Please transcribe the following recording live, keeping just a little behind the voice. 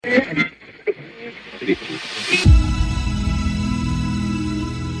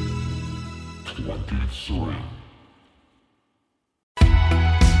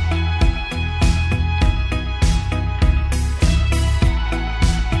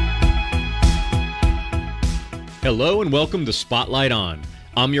Hello and welcome to Spotlight On.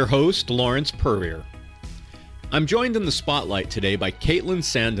 I'm your host, Lawrence Purrier. I'm joined in the spotlight today by Kaitlyn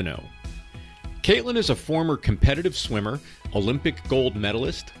Sandeno. Kaitlyn is a former competitive swimmer, Olympic gold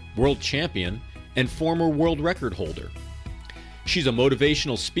medalist, world champion, and former world record holder. She's a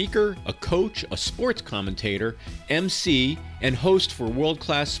motivational speaker, a coach, a sports commentator, MC, and host for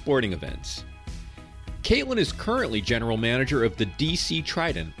world-class sporting events. Kaitlyn is currently general manager of the DC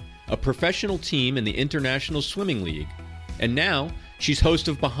Trident, a professional team in the International Swimming League, and now she's host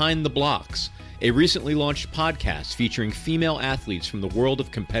of Behind the Blocks, a recently launched podcast featuring female athletes from the world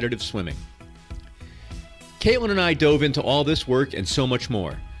of competitive swimming. Kaitlyn and I dove into all this work and so much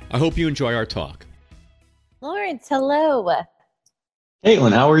more. I hope you enjoy our talk. Lawrence, hello.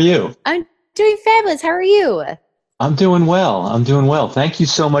 Kaitlyn, how are you? I'm doing fabulous. How are you? I'm doing well. Thank you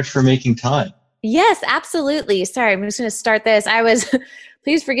so much for making time. Yes, absolutely. Sorry, I'm just going to start this.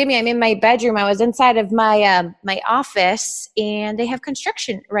 Please forgive me. I'm in my bedroom. I was inside of my my office, and they have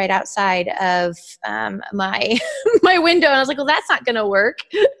construction right outside of my my window. And I was like, "Well, that's not going to work."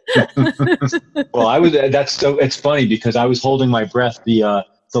 Well, it's funny because I was holding my breath. The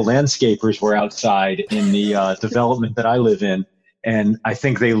landscapers were outside in the development that I live in, and I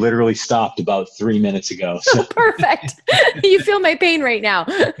think they literally stopped about 3 minutes ago. So. Perfect. You feel my pain right now.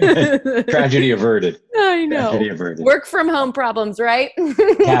 Tragedy averted. I know. Tragedy averted. Work from home problems, right?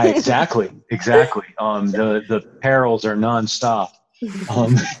 Yeah, exactly. The perils are nonstop.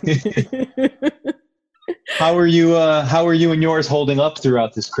 How are you and yours holding up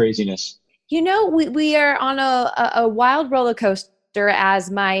throughout this craziness? You know, we are on a wild roller coaster as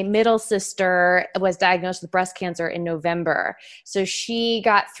my middle sister was diagnosed with breast cancer in November. So she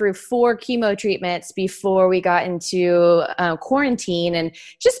got through 4 chemo treatments before we got into quarantine, and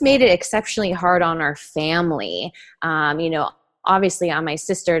just made it exceptionally hard on our family. Obviously on my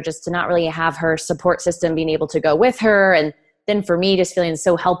sister, just to not really have her support system being able to go with her, and then for me just feeling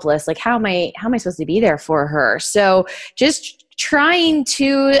so helpless, like how am I supposed to be there for her? So just trying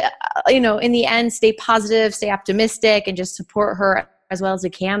to, in the end, stay positive, stay optimistic, and just support her as well as I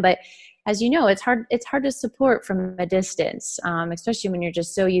can. But as you know, it's hard to support from a distance, especially when you're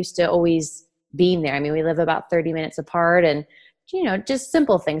just so used to always being there. I mean, we live about 30 minutes apart, and, just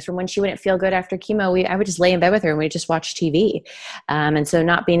simple things from when she wouldn't feel good after chemo, I would just lay in bed with her and we'd just watch TV. And so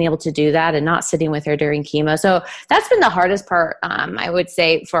not being able to do that and not sitting with her during chemo. So that's been the hardest part, I would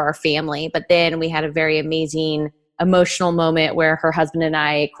say, for our family. But then we had a very amazing emotional moment where her husband and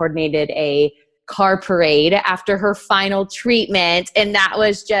I coordinated a car parade after her final treatment. And that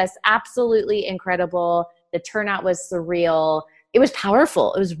was just absolutely incredible. The turnout was surreal. It was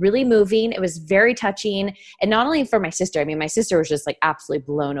powerful. It was really moving. It was very touching. And not only for my sister, I mean, my sister was just like absolutely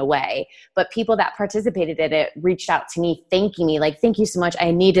blown away, but people that participated in it reached out to me, thanking me, like, thank you so much.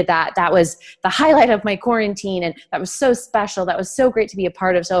 I needed that. That was the highlight of my quarantine. And that was so special. That was so great to be a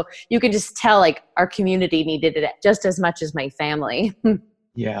part of. So you can just tell, like, our community needed it just as much as my family.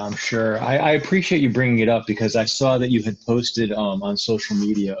 Yeah, I'm sure. I appreciate you bringing it up because I saw that you had posted on social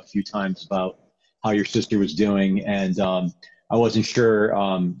media a few times about how your sister was doing. And I wasn't sure,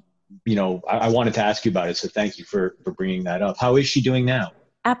 I wanted to ask you about it. So thank you for bringing that up. How is she doing now?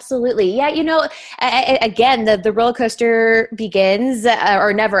 Absolutely. Yeah. Again, the roller coaster begins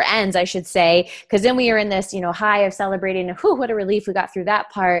or never ends, I should say, because then we are in this, high of celebrating. What a relief we got through that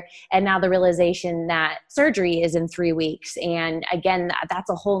part. And now the realization that surgery is in 3 weeks. And again, that's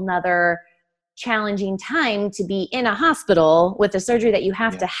a whole nother challenging time to be in a hospital with a surgery that you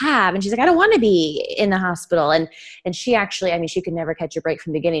have to have. And she's like, I don't want to be in the hospital. And she actually, she could never catch a break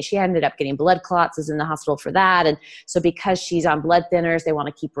from the beginning. She ended up getting blood clots, is in the hospital for that. And so because she's on blood thinners, they want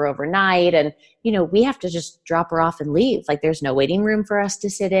to keep her overnight. And, we have to just drop her off and leave. Like, there's no waiting room for us to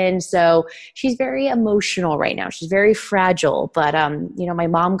sit in. So she's very emotional right now. She's very fragile. But, my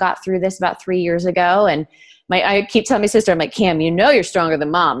mom got through this about 3 years ago, and I keep telling my sister, I'm like, Cam, you're stronger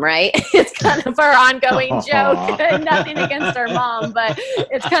than mom, right? It's kind of our ongoing joke. Nothing against our mom, but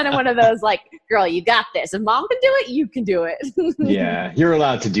it's kind of one of those, like, girl, you got this. If mom can do it, you can do it. Yeah, you're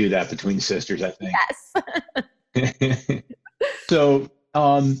allowed to do that between sisters, I think. Yes. So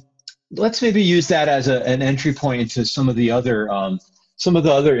let's maybe use that as an entry point into some of the other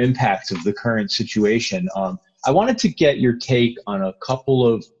impacts of the current situation. I wanted to get your take on a couple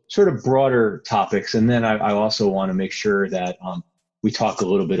of sort of broader topics, and then I also want to make sure that we talk a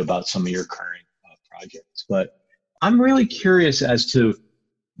little bit about some of your current projects. But I'm really curious as to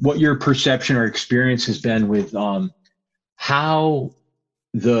what your perception or experience has been with how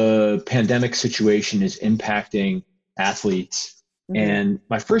the pandemic situation is impacting athletes. And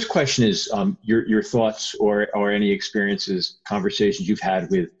my first question is your thoughts or any experiences, conversations you've had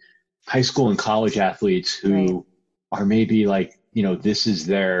with high school and college athletes who are maybe like, this is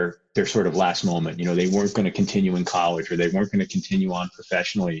their sort of last moment. They weren't going to continue in college or they weren't going to continue on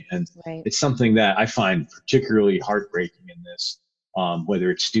professionally. And it's something that I find particularly heartbreaking in this,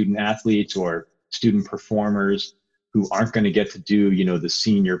 whether it's student athletes or student performers who aren't going to get to do, the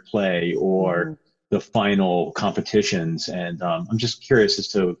senior play or the final competitions. And I'm just curious as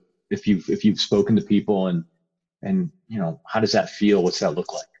to if you've spoken to people and how does that feel? What's that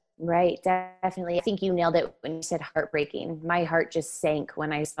look like? Right, definitely. I think you nailed it when you said heartbreaking. My heart just sank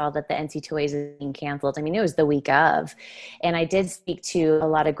when I saw that the NC2As was being canceled. I mean, it was the week of. And I did speak to a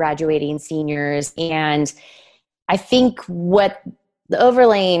lot of graduating seniors. And I think what the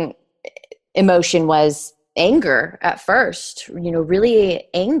overlaying emotion was anger at first, really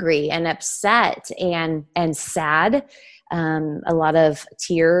angry and upset and sad, a lot of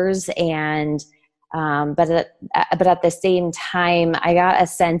tears but at the same time, I got a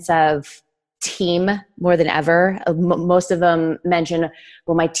sense of team more than ever. Most of them mentioned,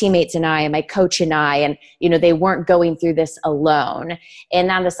 well, my teammates and I and my coach and I, and, they weren't going through this alone. And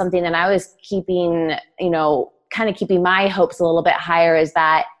that is something that I was keeping, kind of keeping my hopes a little bit higher, is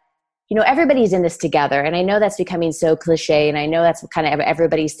that, everybody's in this together. And I know that's becoming so cliche, and I know that's kind of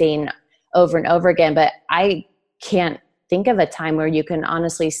everybody's saying over and over again, but I can't think of a time where you can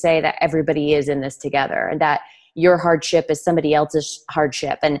honestly say that everybody is in this together, and that your hardship is somebody else's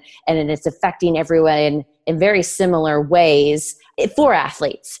hardship, and it's affecting everyone in very similar ways for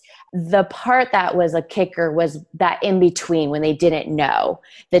athletes. The part that was a kicker was that in between, when they didn't know,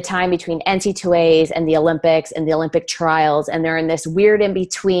 the time between NC2As and the Olympics and the Olympic trials. And they're in this weird in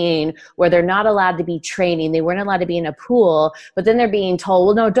between where they're not allowed to be training. They weren't allowed to be in a pool, but then they're being told,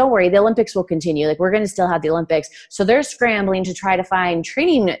 well, no, don't worry. The Olympics will continue. Like, we're going to still have the Olympics. So they're scrambling to try to find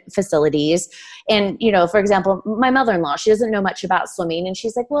training facilities. And, for example, my mother-in-law, she doesn't know much about swimming. And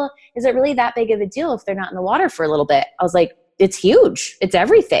she's like, well, is it really that big of a deal if they're not in the water for a little bit? I was like, it's huge. It's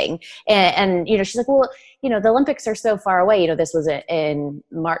everything. And she's like, well, the Olympics are so far away. This was in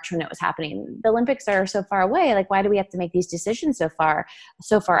March when it was happening. The Olympics are so far away. Like, why do we have to make these decisions so far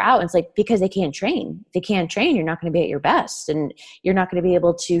out? And it's like, because they can't train. If they can't train, you're not going to be at your best, and you're not going to be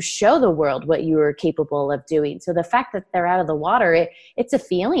able to show the world what you are capable of doing. So the fact that they're out of the water, it's a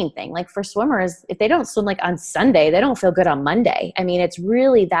feeling thing. Like, for swimmers, if they don't swim like on Sunday, they don't feel good on Monday. I mean, it's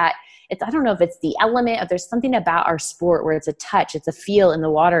really that. I don't know if it's the element, or there's something about our sport where it's a touch, it's a feel in the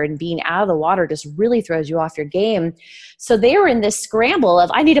water, and being out of the water just really throws you off your game. So they were in this scramble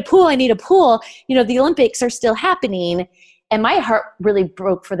of, I need a pool. The Olympics are still happening. And my heart really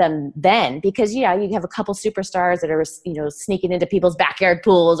broke for them then, because, you have a couple superstars that are, sneaking into people's backyard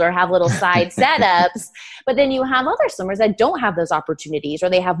pools or have little side setups. But then you have other swimmers that don't have those opportunities, or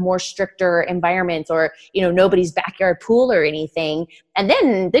they have more stricter environments, or, nobody's backyard pool or anything. And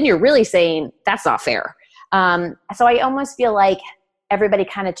then you're really saying that's not fair. So I almost feel like everybody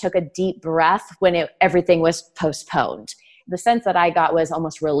kind of took a deep breath when everything was postponed. The sense that I got was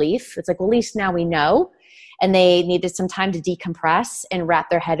almost relief. It's like, well, at least now we know. And they needed some time to decompress and wrap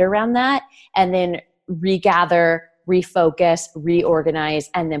their head around that, and then regather, refocus,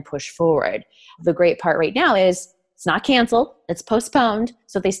 reorganize, and then push forward. The great part right now is it's not canceled, it's postponed,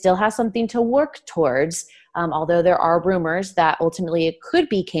 so they still have something to work towards, although there are rumors that ultimately it could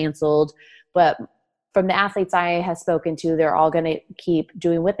be canceled. But from the athletes I have spoken to, they're all going to keep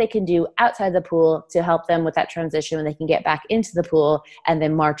doing what they can do outside the pool to help them with that transition when they can get back into the pool and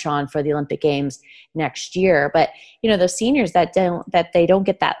then march on for the Olympic Games next year. But, those seniors that they don't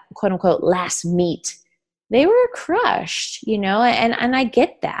get that quote unquote last meet, they were crushed, and I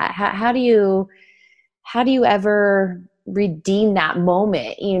get that. How do you ever redeem that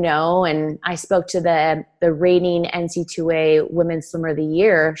moment, And I spoke to the reigning NC2A Women's Swimmer of the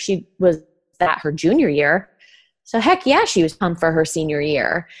Year. She was that her junior year. So heck yeah, she was pumped for her senior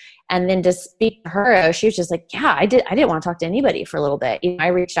year. And then to speak to her, she was just like, yeah, I didn't want to talk to anybody for a little bit. I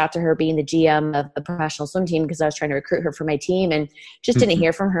reached out to her being the GM of the professional swim team because I was trying to recruit her for my team, and just didn't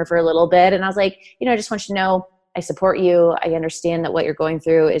hear from her for a little bit. And I was like, I just want you to know I support you. I understand that what you're going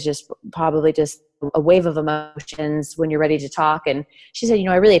through is just probably just a wave of emotions when you're ready to talk. And she said,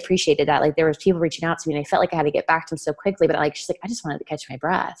 I really appreciated that. Like there was people reaching out to me and I felt like I had to get back to them so quickly, but she's like, I just wanted to catch my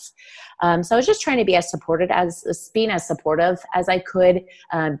breath. So I was just trying to be being as supportive as I could,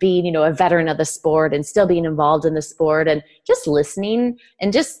 being, a veteran of the sport and still being involved in the sport and just listening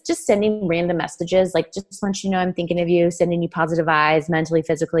and just sending random messages. Like, just want you to know I'm thinking of you, sending you positive vibes, mentally,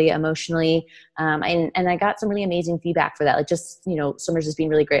 physically, emotionally. And I got some really amazing feedback for that. Like just, swimmers just being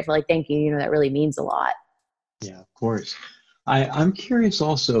really grateful. Like, thank you. That really means a lot. Yeah, of course. I'm curious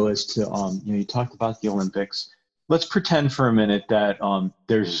also as to, you talked about the Olympics. Let's pretend for a minute that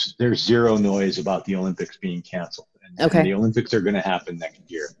there's zero noise about the Olympics being canceled, and the Olympics are going to happen next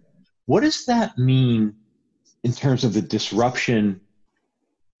year. What does that mean in terms of the disruption,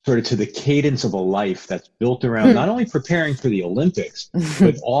 sort of to the cadence of a life that's built around not only preparing for the Olympics,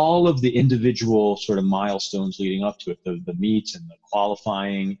 but all of the individual sort of milestones leading up to it, the meets and the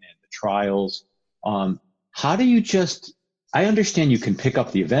qualifying and the trials. How do you I understand you can pick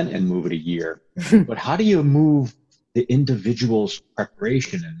up the event and move it a year, but how do you move the individual's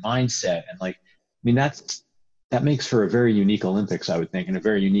preparation and mindset? And that makes for a very unique Olympics, I would think, and a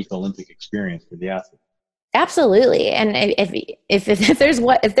very unique Olympic experience for the athlete. Absolutely. And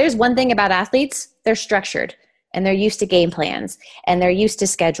if there's one thing about athletes, they're structured and they're used to game plans and they're used to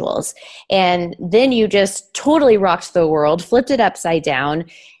schedules. And then you just totally rocked the world, flipped it upside down.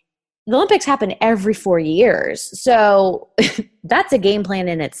 The Olympics happen every 4 years. So that's a game plan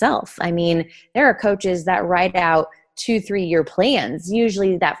in itself. I mean, there are coaches that write out 2-3 year plans.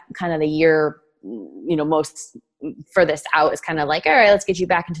 Usually that kind of the year, most furthest out is kind of like, all right, let's get you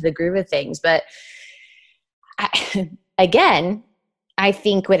back into the groove of things. But I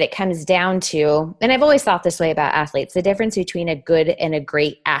think what it comes down to, and I've always thought this way about athletes, the difference between a good and a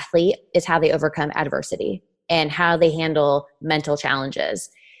great athlete is how they overcome adversity and how they handle mental challenges.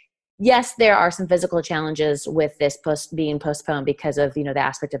 Yes, there are some physical challenges with this being postponed because of, the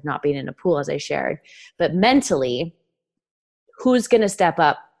aspect of not being in a pool, as I shared. But mentally, who's going to step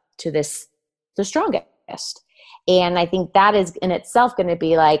up to this, the strongest? And I think that is in itself going to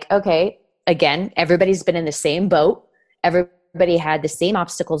be like, okay, again, everybody's been in the same boat. Everybody had the same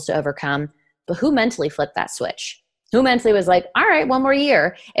obstacles to overcome. But who mentally flipped that switch? Who mentally was like, all right, one more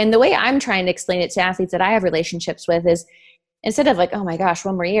year? And the way I'm trying to explain it to athletes that I have relationships with is, instead of like, oh my gosh,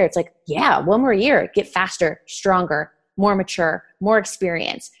 one more year, it's like, yeah, one more year, get faster, stronger, more mature, more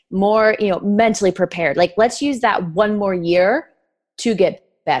experience, more, mentally prepared. Like, let's use that one more year to get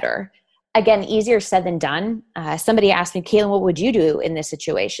better. Again, easier said than done. Somebody asked me, Caitlin, what would you do in this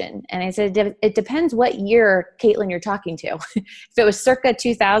situation? And I said, it depends what year, Caitlin, you're talking to. If it was circa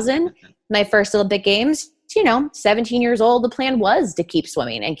 2000, my first Olympic Games, 17 years old, the plan was to keep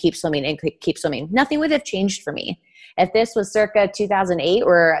swimming and keep swimming and keep swimming. Nothing would have changed for me. If this was circa 2008,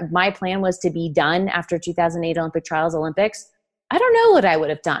 where my plan was to be done after 2008 Olympic trials, Olympics, I don't know what I would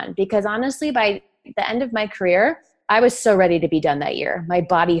have done, because honestly, by the end of my career, I was so ready to be done that year. My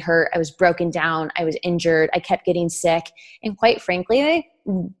body hurt. I was broken down. I was injured. I kept getting sick. And quite frankly,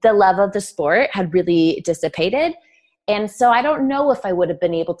 the love of the sport had really dissipated. And so I don't know if I would have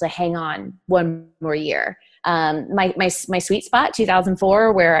been able to hang on one more year. My sweet spot,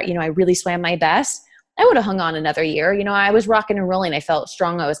 2004, where, I really swam my best, I would have hung on another year. I was rocking and rolling. I felt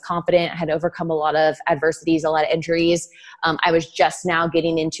strong. I was confident. I had overcome a lot of adversities, a lot of injuries. I was just now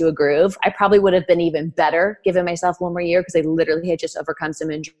getting into a groove. I probably would have been even better given myself one more year, because I literally had just overcome some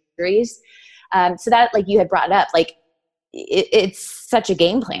injuries. So that, like you had brought up, like it's such a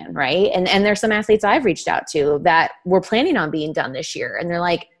game plan, right? And there's some athletes I've reached out to that were planning on being done this year. And they're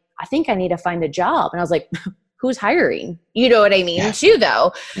like, I think I need to find a job. And I was like, who's hiring? You know what I mean? Yeah. Too,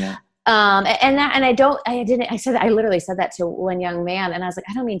 though. Yeah. I literally said that to one young man, and I was like,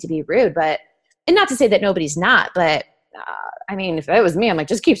 I don't mean to be rude, and not to say that nobody's not, but if it was me, I'm like,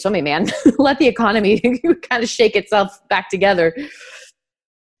 just keep swimming, man. Let the economy kind of shake itself back together.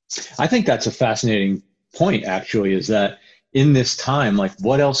 I think that's a fascinating point, actually, is that in this time, like,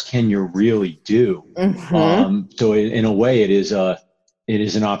 what else can you really do? Mm-hmm. So in a way, it is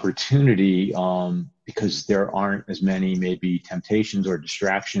an opportunity, because there aren't as many maybe temptations or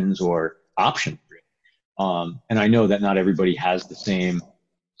distractions or options. And I know that not everybody has the same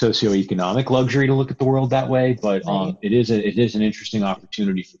socioeconomic luxury to look at the world that way, but it is an interesting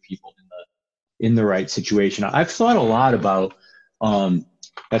opportunity for people in the right situation. I've thought a lot about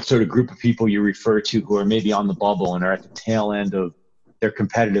that sort of group of people you refer to who are maybe on the bubble and are at the tail end of their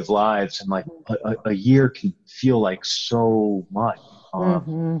competitive lives, and like a year can feel like so much.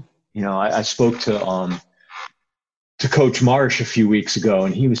 I spoke to to Coach Marsh a few weeks ago,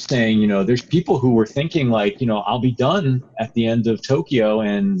 and he was saying, there's people who were thinking like, I'll be done at the end of Tokyo,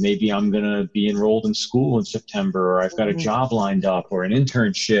 and maybe I'm going to be enrolled in school in September, or I've got a job lined up, or an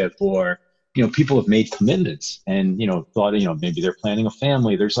internship, or, people have made commitments and, thought, maybe they're planning a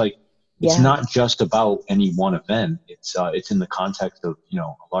family. There's like, it's not just about any one event. It's in the context of, a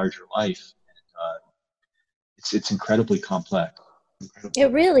larger life. It's incredibly complex.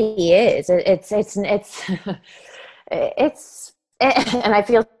 It really is. It's and I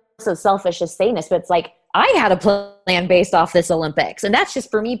feel so selfish just saying this, but it's like I had a plan based off this Olympics, and that's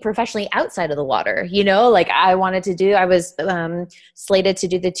just for me professionally outside of the water. Like I was slated to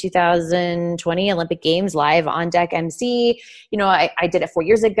do the 2020 Olympic Games live on deck MC. I did it 4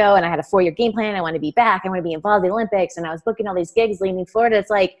 years ago, and I had a 4-year game plan. I want to be back. I want to be involved in the Olympics, and I was booking all these gigs leaving Florida. It's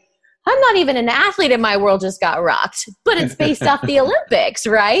like, I'm not even an athlete and my world just got rocked, but it's based off the Olympics,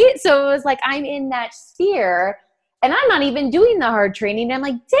 right? So it was like, I'm in that sphere and I'm not even doing the hard training. I'm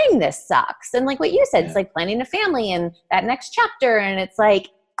like, dang, this sucks. And like what you said, it's like planning a family and that next chapter. And it's like,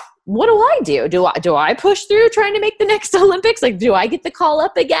 what do I do? Do I push through trying to make the next Olympics? Like, do I get the call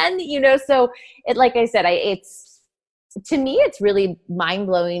up again? So it, like I said, to me, it's really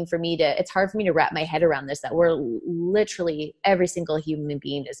mind-blowing for me it's hard for me to wrap my head around this, that we're literally every single human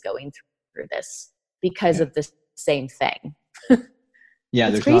being is going through this because of the same thing.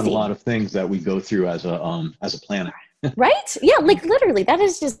 There's crazy. Not a lot of things that we go through as a planet. Right? Yeah, like literally that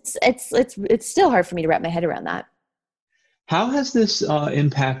is just, it's still hard for me to wrap my head around that. How has this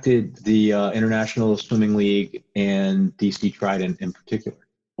impacted the International Swimming League and DC Trident in particular?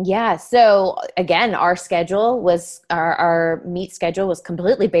 Yeah. So again, our schedule was our meet schedule was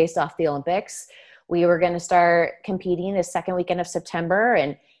completely based off the Olympics. We were going to start competing the second weekend of September.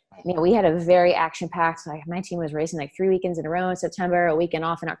 And, we had a very action packed, like my team was racing like 3 weekends in a row in September, a weekend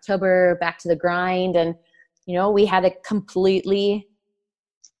off in October, back to the grind. And, we had to completely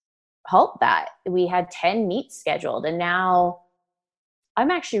halt that. We had 10 meets scheduled. And now I'm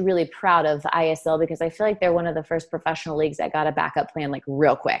actually really proud of the ISL because I feel like they're one of the first professional leagues that got a backup plan like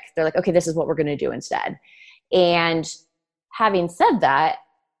real quick. They're like, okay, this is what we're going to do instead. And having said that,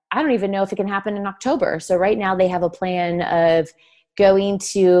 I don't even know if it can happen in October. So right now they have a plan of going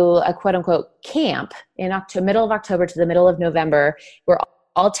to a quote unquote camp in middle of October to the middle of November, where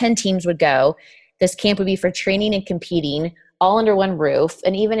all 10 teams would go. This camp would be for training and competing, all under one roof.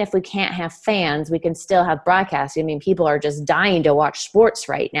 And even if we can't have fans, we can still have broadcasting. I mean, people are just dying to watch sports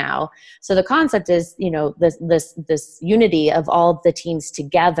right now. So the concept is, this unity of all the teams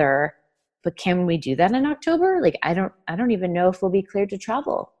together. But can we do that in October? Like, I don't even know if we'll be cleared to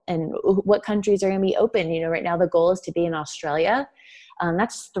travel and what countries are going to be open. Right now the goal is to be in Australia.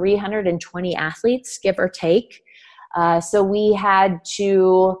 That's 320 athletes, give or take. So we had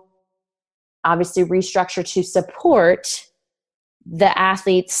to obviously restructure to support the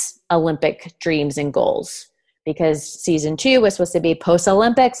athletes' Olympic dreams and goals, because season 2 was supposed to be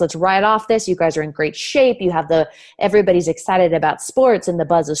post-Olympics. Let's ride off this. You guys are in great shape. Everybody's excited about sports and the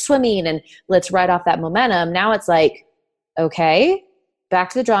buzz of swimming, and let's ride off that momentum. Now it's like, okay, back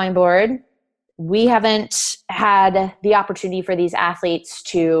to the drawing board. We haven't had the opportunity for these athletes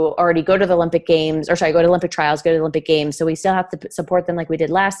to already go to the Olympic Games, go to Olympic trials, go to the Olympic Games. So we still have to support them like we did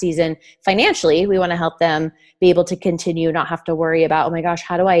last season. Financially, we want to help them be able to continue, not have to worry about, oh my gosh,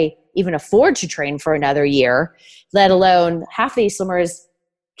 how do I even afford to train for another year? Let alone half of these swimmers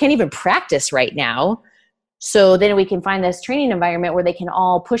can't even practice right now. So then we can find this training environment where they can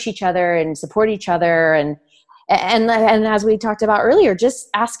all push each other and support each other. And as we talked about earlier, just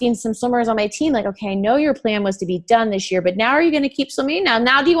asking some swimmers on my team, like, okay, I know your plan was to be done this year, but now are you going to keep swimming?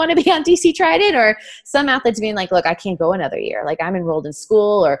 Now do you want to be on DC Trident? Or some athletes being like, look, I can't go another year. Like, I'm enrolled in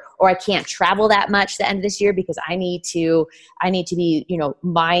school, or I can't travel that much the end of this year because I need to be,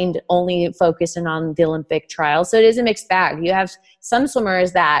 mind only focusing on the Olympic trials. So it is a mixed bag. You have some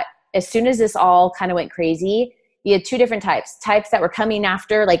swimmers that as soon as this all kind of went crazy, you had 2 different types that were coming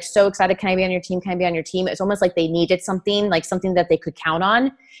after, like, so excited. Can I be on your team? Can I be on your team? It's almost like they needed something that they could count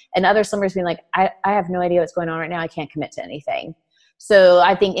on. And other swimmers being like, I have no idea what's going on right now. I can't commit to anything. So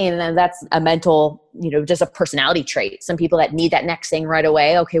I think, and that's a mental, just a personality trait. Some people that need that next thing right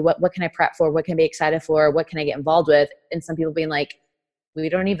away. Okay, what can I prep for? What can I be excited for? What can I get involved with? And some people being like, we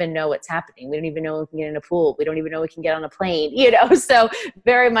don't even know what's happening. We don't even know we can get in a pool. We don't even know we can get on a plane, so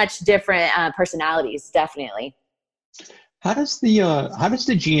very much different personalities, definitely. How does the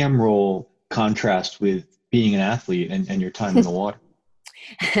GM role contrast with being an athlete and your time in the water?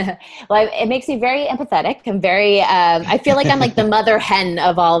 Well, it makes me very empathetic. I'm very, I feel like I'm like the mother hen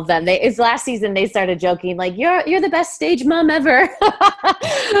of all of them. It's last season they started joking like, you're the best stage mom ever.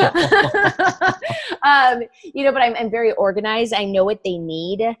 But I'm very organized. I know what they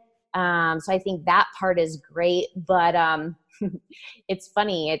need. So I think that part is great, but, it's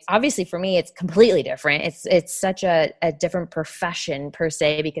funny. It's obviously for me, it's completely different. It's such a different profession per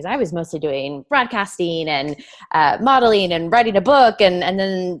se, because I was mostly doing broadcasting and modeling and writing a book, and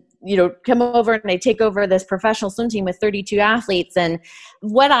then come over and I take over this professional swim team with 32 athletes. And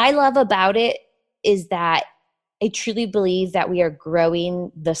what I love about it is that I truly believe that we are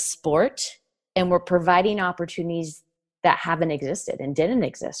growing the sport and we're providing opportunities that haven't existed and didn't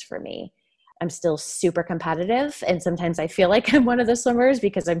exist for me. I'm still super competitive. And sometimes I feel like I'm one of the swimmers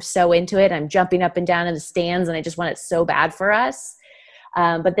because I'm so into it. I'm jumping up and down in the stands and I just want it so bad for us.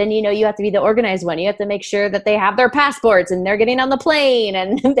 But then, you have to be the organized one. You have to make sure that they have their passports and they're getting on the plane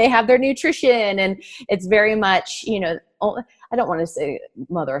and they have their nutrition. And it's very much, I don't want to say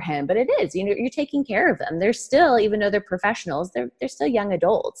mother hen, but it is, you're taking care of them. They're still, even though they're professionals, they're still young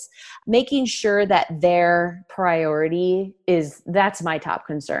adults. Making sure that their priority that's my top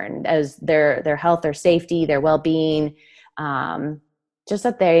concern, as their health, their safety, their well-being, just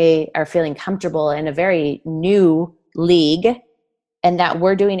that they are feeling comfortable in a very new league, and that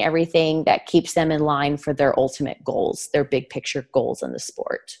we're doing everything that keeps them in line for their ultimate goals, their big picture goals in the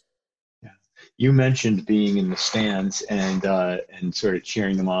sport. You mentioned being in the stands and sort of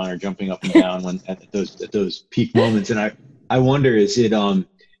cheering them on or jumping up and down at those peak moments. And I wonder, is it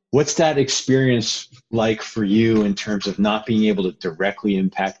what's that experience like for you in terms of not being able to directly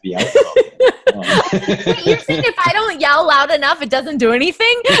impact the outcome? Wait, you're saying if I don't yell loud enough, it doesn't do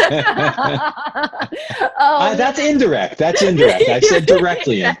anything? That's indirect. I said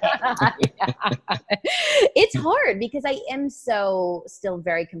directly impact. It's hard because I am still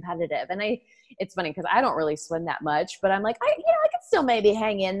very competitive, and it's funny because I don't really swim that much, but I'm like, I could still maybe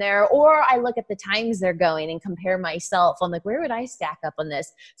hang in there. Or I look at the times they're going and compare myself. I'm like, where would I stack up on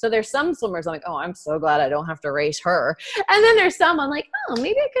this? So there's some swimmers I'm like, oh, I'm so glad I don't have to race her. And then there's some I'm like, oh,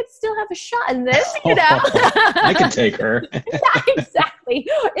 maybe I could still have a shot in this, I can take her. Yeah, exactly.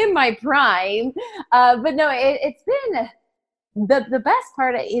 In my prime. But no, it's been the best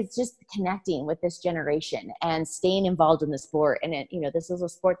part is just connecting with this generation and staying involved in the sport. And this is a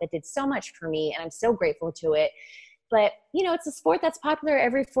sport that did so much for me, and I'm so grateful to it. But it's a sport that's popular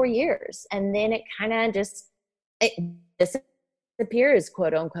every 4 years, and then it kind of just disappears,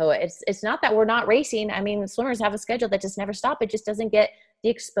 quote unquote. It's not that we're not racing. I mean, swimmers have a schedule that just never stops. It just doesn't get the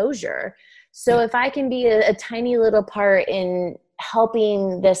exposure. So if I can be a tiny little part in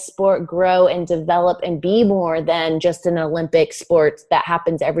helping this sport grow and develop and be more than just an Olympic sport that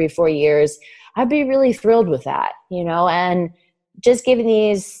happens every 4 years, I'd be really thrilled with that, and just giving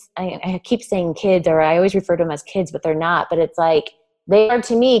these, I keep saying kids, or I always refer to them as kids, but they're not, but it's like, they are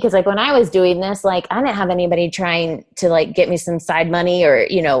to me, because like when I was doing this, like I didn't have anybody trying to like get me some side money or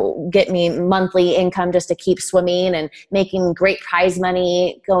get me monthly income just to keep swimming and making great prize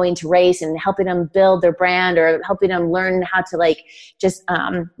money going to race and helping them build their brand or helping them learn how to like just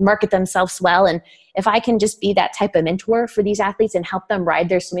market themselves well. And if I can just be that type of mentor for these athletes and help them ride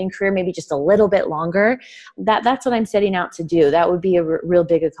their swimming career maybe just a little bit longer, that's what I'm setting out to do. That would be a real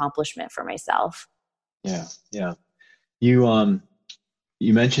big accomplishment for myself. Yeah.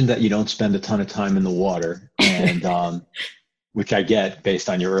 You mentioned that you don't spend a ton of time in the water, and which I get based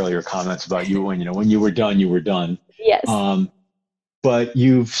on your earlier comments about you when you were done, you were done. Yes. But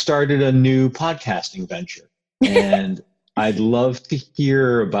you've started a new podcasting venture, and I'd love to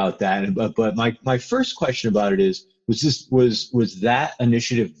hear about that. But my first question about it was that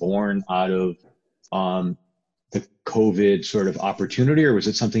initiative born out of the COVID sort of opportunity, or was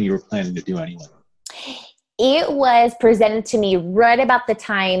it something you were planning to do anyway? It was presented to me right about the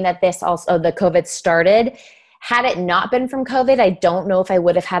time that the COVID started. Had it not been from COVID, I don't know if I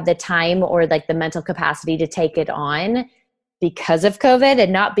would have had the time or like the mental capacity to take it on because of COVID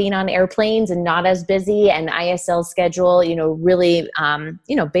and not being on airplanes and not as busy, and ISL schedule, really,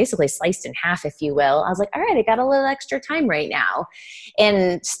 basically sliced in half, if you will. I was like, all right, I got a little extra time right now,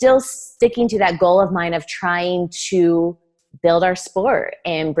 and still sticking to that goal of mine of trying to build our sport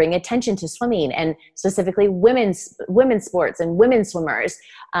and bring attention to swimming, and specifically women's sports and women swimmers.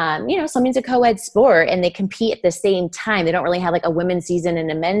 Swimming's a co-ed sport and they compete at the same time. They don't really have like a women's season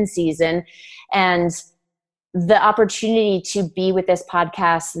and a men's season. And the opportunity to be with this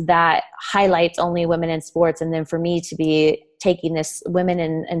podcast that highlights only women in sports, and then for me to be taking this women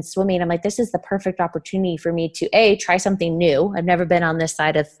and swimming, I'm like, this is the perfect opportunity for me to try something new. I've never been on this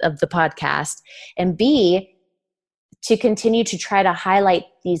side of the podcast, and B, to continue to try to highlight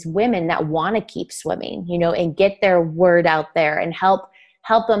these women that want to keep swimming, and get their word out there and help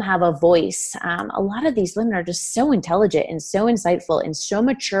them have a voice. A lot of these women are just so intelligent and so insightful and so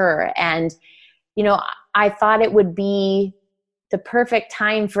mature. And, I thought it would be the perfect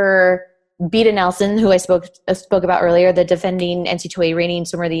time for Beta Nelson, who I spoke about earlier, the defending NCAA reigning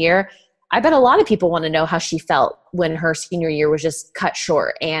swimmer of the year. I bet a lot of people want to know how she felt when her senior year was just cut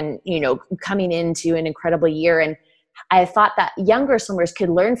short and, coming into an incredible year. And I thought that younger swimmers could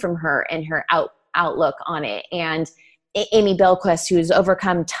learn from her and her outlook on it. And Amy Belquist, who's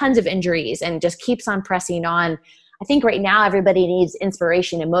overcome tons of injuries and just keeps on pressing on. I think right now everybody needs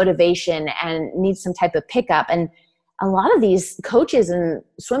inspiration and motivation and needs some type of pickup. And a lot of these coaches and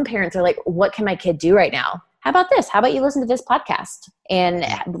swim parents are like, what can my kid do right now? How about this? How about you listen to this podcast and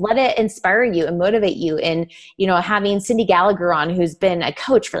let it inspire you and motivate you? And, having Cindy Gallagher on, who's been a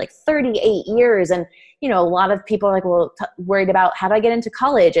coach for like 38 years. And, a lot of people are like, worried about how do I get into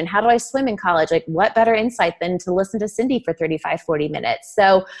college and how do I swim in college? Like, what better insight than to listen to Cindy for 35, 40 minutes?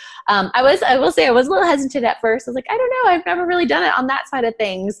 So I will say I was a little hesitant at first. I was like, I don't know. I've never really done it on that side of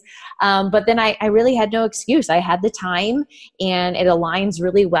things. But then I really had no excuse. I had the time, and it aligns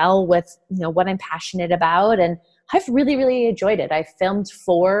really well with, what I'm passionate about. And I've really, really enjoyed it. I filmed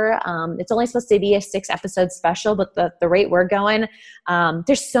 4. It's only supposed to be a 6-episode special, but the rate we're going,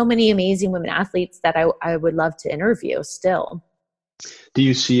 there's so many amazing women athletes that I would love to interview still. Do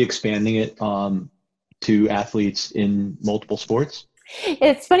you see expanding it to athletes in multiple sports?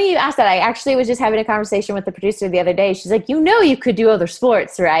 It's funny you asked that. I actually was just having a conversation with the producer the other day. She's like, you could do other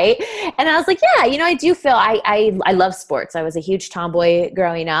sports, right? And I was like, yeah, I do feel I love sports. I was a huge tomboy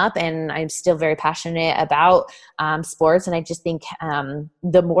growing up, and I'm still very passionate about sports. And I just think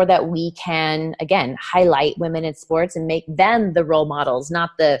the more that we can, again, highlight women in sports and make them the role models, not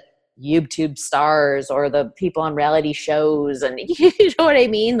the YouTube stars or the people on reality shows. And you know what I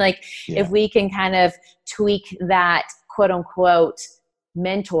mean? Like, if we can kind of tweak that quote unquote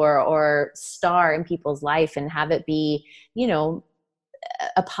mentor or star in people's life and have it be,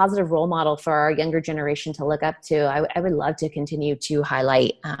 a positive role model for our younger generation to look up to, I would love to continue to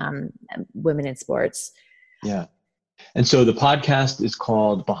highlight women in sports. Yeah. And so the podcast is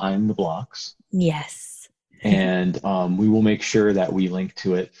called Behind the Blocks. Yes. And we will make sure that we link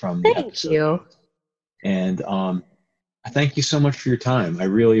to it from the episode. Thank you. And I thank you so much for your time. I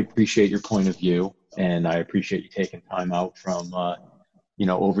really appreciate your point of view, and I appreciate you taking time out from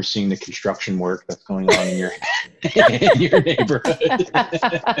overseeing the construction work that's going on in your neighborhood.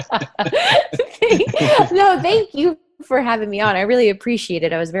 No, thank you for having me on. I really appreciate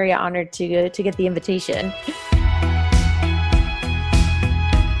it. I was very honored to get the invitation.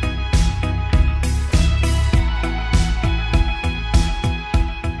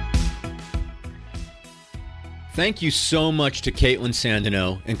 Thank you so much to Caitlin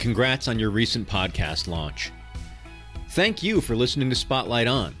Sandino, and congrats on your recent podcast launch. Thank you for listening to Spotlight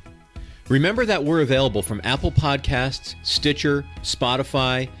On. Remember that we're available from Apple Podcasts, Stitcher,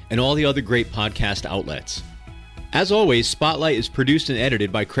 Spotify, and all the other great podcast outlets. As always, Spotlight is produced and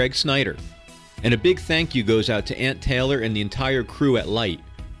edited by Craig Snyder. And a big thank you goes out to Ant Taylor and the entire crew at Light.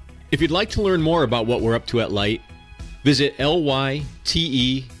 If you'd like to learn more about what we're up to at Light, visit lyte.com.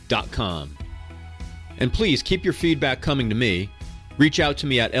 And please keep your feedback coming to me. Reach out to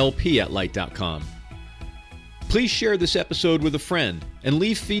me at lp@light.com. Please share this episode with a friend and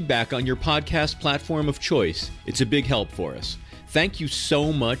leave feedback on your podcast platform of choice. It's a big help for us. Thank you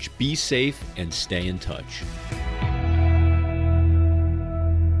so much. Be safe and stay in touch.